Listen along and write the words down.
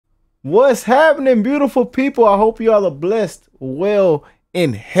What's happening, beautiful people? I hope you all are blessed, well,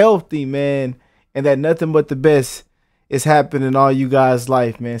 and healthy, man. And that nothing but the best is happening in all you guys'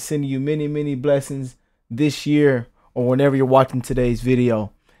 life, man. Sending you many, many blessings this year or whenever you're watching today's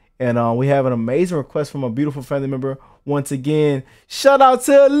video. And we have an amazing request from a beautiful family member. Once again, shout out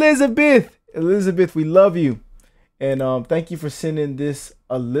to Elizabeth. Elizabeth, we love you. And thank you for sending this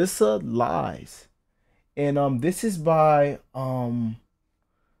Alyssa Lies. And this is by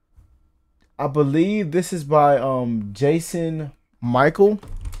I believe this is by Jason Michael.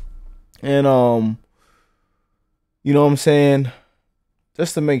 And you know what I'm saying?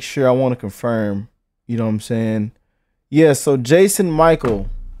 Just to make sure, I want to confirm, you know what I'm saying? Yeah, so Jason Michael,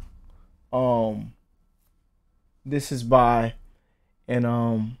 this is by,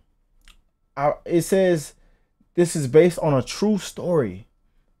 and it says this is based on a true story.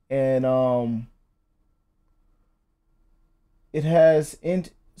 And this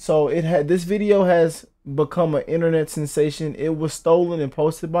video has become an internet sensation. It was stolen and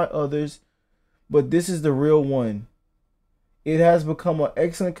posted by others, but this is the real one. It has become an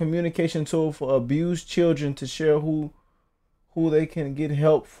excellent communication tool for abused children to share who they can get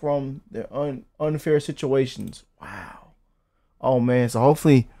help from their unfair situations. Wow. Oh man, so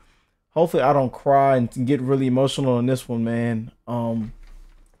hopefully I don't cry and get really emotional on this one, man. Oh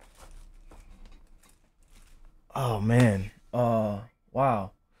man.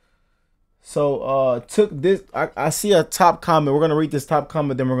 Wow. So took this, I see a top comment. We're gonna read this top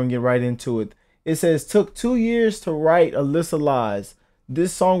comment, then we're gonna get right into it. It says, took 2 years to write Alyssa Lies.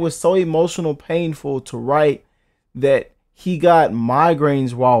 This song was so emotional, painful to write that he got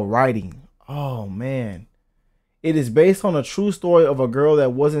migraines while writing. Oh man. It is based on a true story of a girl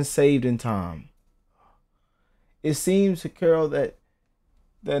that wasn't saved in time. It seems to Carroll that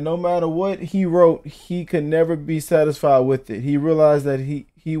no matter what he wrote, he could never be satisfied with it. He realized that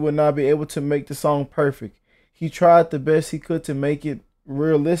he would not be able to make the song perfect. He tried the best he could to make it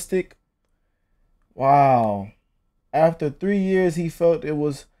realistic. Wow. After 3 years, he felt it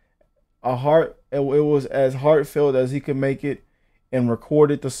was as heartfelt as he could make it and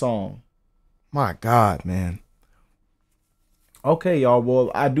recorded the song. My God, man. Okay, y'all.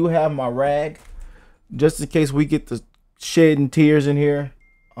 Well, I do have my rag just in case we get the shedding tears in here.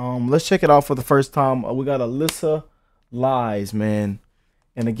 Let's check it out for the first time. We got Alyssa Lies, man.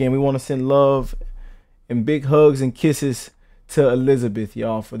 And again, we want to send love and big hugs and kisses to Elizabeth,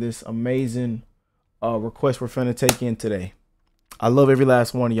 y'all, for this amazing request we're finna take in today. I love every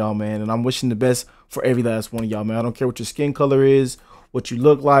last one of y'all, man, and I'm wishing the best for every last one of y'all, man. I don't care what your skin color is, what you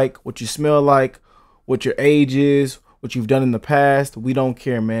look like, what you smell like, what your age is, what you've done in the past. We don't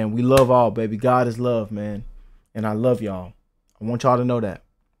care, man. We love all, baby. God is love, man. And I love y'all. I want y'all to know that.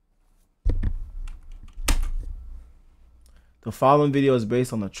 The following video is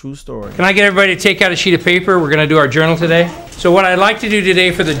based on a true story. Can I get everybody to take out a sheet of paper? We're going to do our journal today. So what I'd like to do today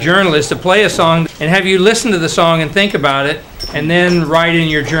for the journal is to play a song and have you listen to the song and think about it and then write in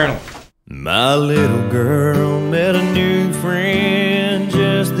your journal. My little girl met a new friend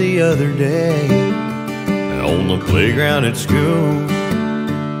just the other day on the playground at school,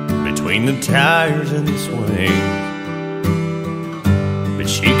 between the tires and the swing. But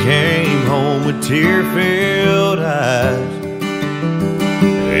she came home with tear-filled eyes,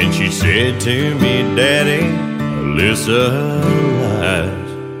 and she said to me, Daddy, Alyssa lies.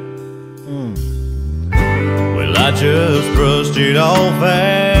 Well, I just brushed it off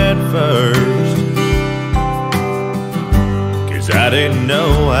at first, 'cause I didn't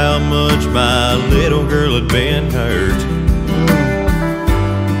know how much my little girl had been hurt,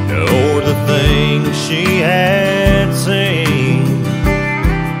 or the things she had seen.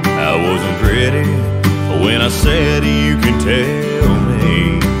 I wasn't ready when I said, you can tell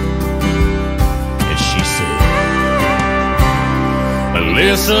me. And she said,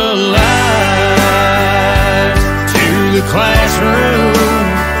 Alyssa lies to the classroom.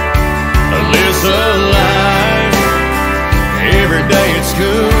 Alyssa lies every day at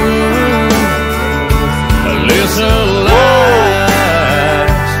school. Alyssa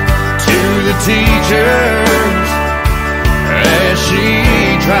lies to the teachers as she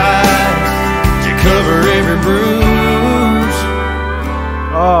tries to cover every bruise.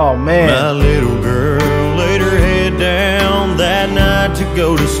 Oh man. My little girl laid her head down that night to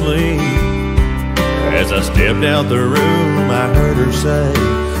go to sleep. As I stepped out the room, I heard her say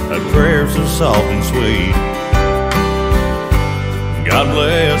a prayer so soft and sweet. God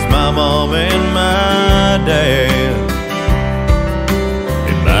bless my mom and my dad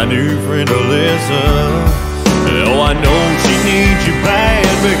and my new friend Alyssa. Oh, I know she needs you bad,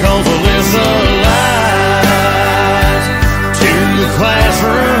 because Alyssa lies to the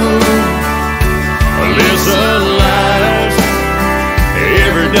classroom.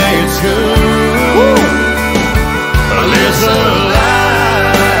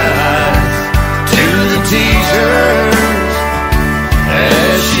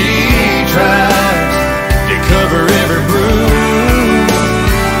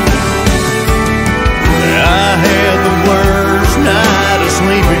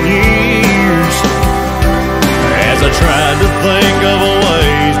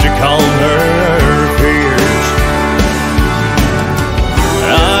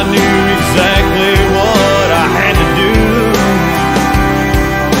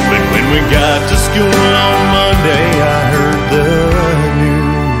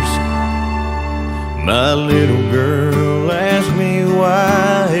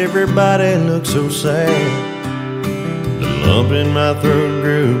 everybody looked so sad. The lump in my throat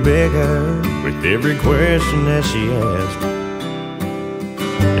grew bigger with every question that she asked,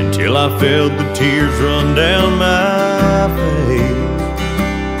 until I felt the tears run down my face.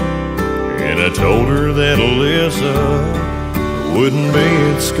 And I told her that Alyssa wouldn't be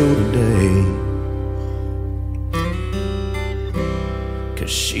at school today,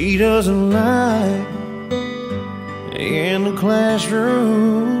 'cause she doesn't like in the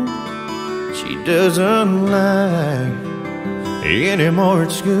classroom, she doesn't like anymore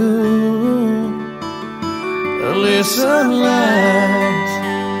at school. Alyssa likes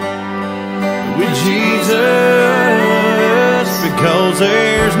with Jesus, because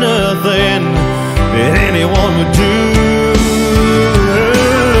there's nothing that anyone would do.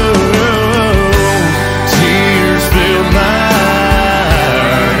 Tears fill my eyes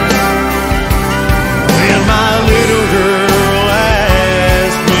when my little girl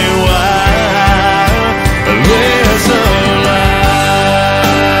asked me why Alyssa lies.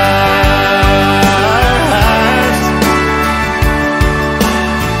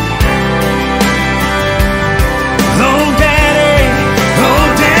 Oh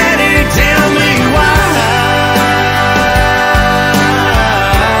daddy, tell me why.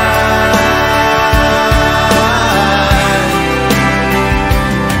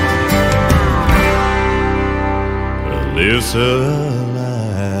 Alyssa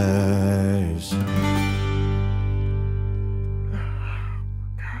lies.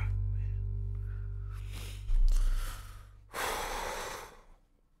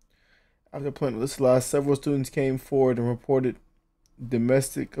 After playing Alyssa lies, several students came forward and reported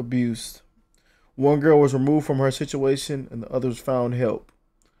domestic abuse. One girl was removed from her situation and the others found help.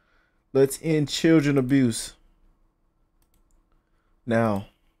 Let's end children abuse. Now,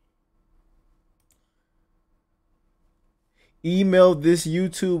 email this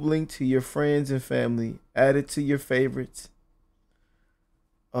YouTube link to your friends and family. Add it to your favorites.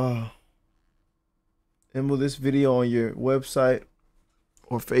 Email this video on your website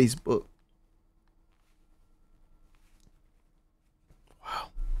or Facebook. Wow.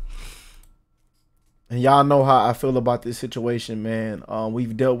 And y'all know how I feel about this situation, man.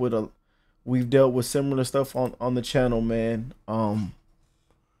 We've dealt with similar stuff on the channel, man.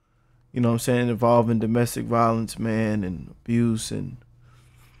 You know what I'm saying, involving domestic violence, man, and abuse and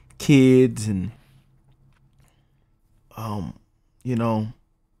kids and you know,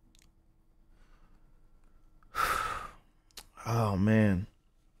 oh man.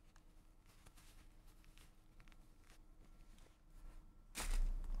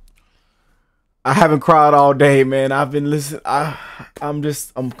 I haven't cried all day, man. I've been listening.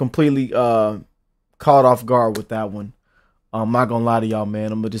 I'm completely caught off guard with that one. I'm not gonna lie to y'all,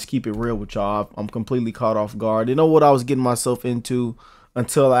 man. I'm gonna just keep it real with y'all. I'm completely caught off guard. You know what I was getting myself into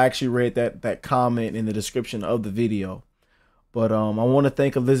until I actually read that comment in the description of the video. But I want to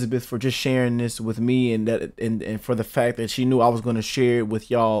thank Elizabeth for just sharing this with me, and for the fact that she knew I was gonna share it with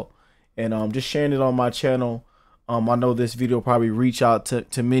y'all, and just sharing it on my channel. I know this video will probably reach out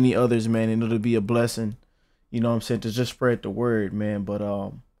to many others, man, and it'll be a blessing. You know what I'm saying, to just spread the word, man. But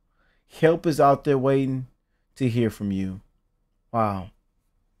help is out there waiting to hear from you. Wow.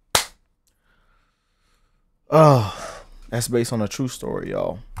 Oh, that's based on a true story,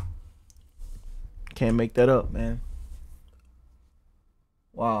 y'all. Can't make that up, man.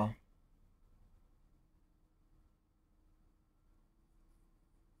 Wow.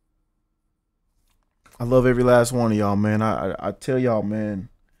 I love every last one of y'all, man. I tell y'all, man,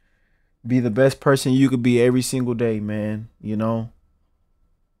 be the best person you could be every single day, man. You know?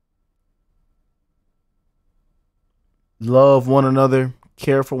 Love one another,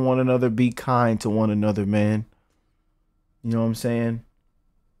 care for one another, be kind to one another, man. You know what I'm saying?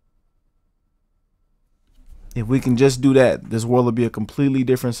 If we can just do that, this world will be a completely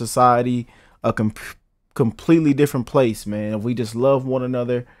different society, a completely different place, man. If we just love one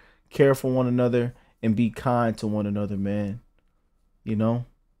another, care for one another, and be kind to one another, man. You know?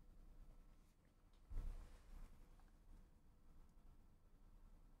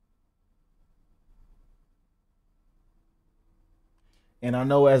 And I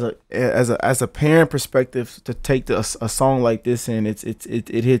know as a parent perspective, to take a song like this in, it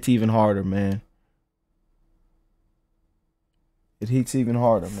hits even harder, man. It hits even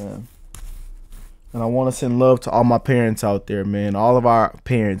harder, man. And I want to send love to all my parents out there, man. All of our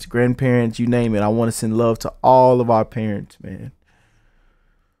parents, grandparents, you name it. I want to send love to all of our parents, man.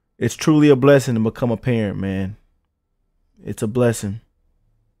 It's truly a blessing to become a parent, man. It's a blessing.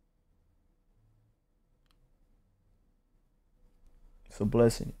 It's a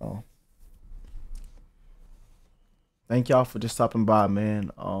blessing, y'all. Thank y'all for just stopping by,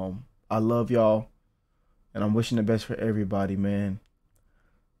 man. I love y'all. And I'm wishing the best for everybody, man.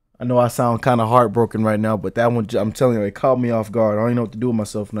 I know I sound kind of heartbroken right now, but that one, I'm telling you, it caught me off guard. I don't even know what to do with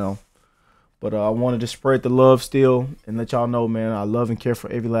myself now. But I wanted to spread the love still and let y'all know, man, I love and care for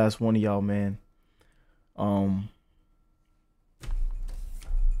every last one of y'all, man.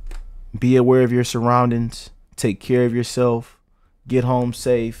 Be aware of your surroundings. Take care of yourself. Get home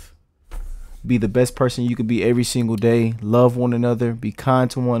safe. Be the best person you could be every single day. Love one another. Be kind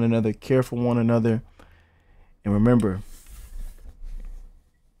to one another. Care for one another. And remember,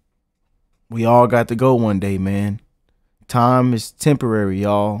 we all got to go one day, man. Time is temporary,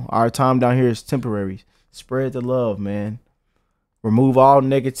 y'all. Our time down here is temporary. Spread the love, man. Remove all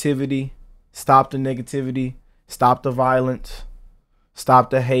negativity. Stop the negativity. Stop the violence. Stop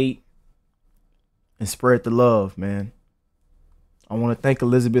the hate. And spread the love, man. I want to thank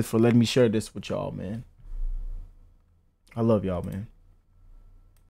Elizabeth for letting me share this with y'all, man. I love y'all, man.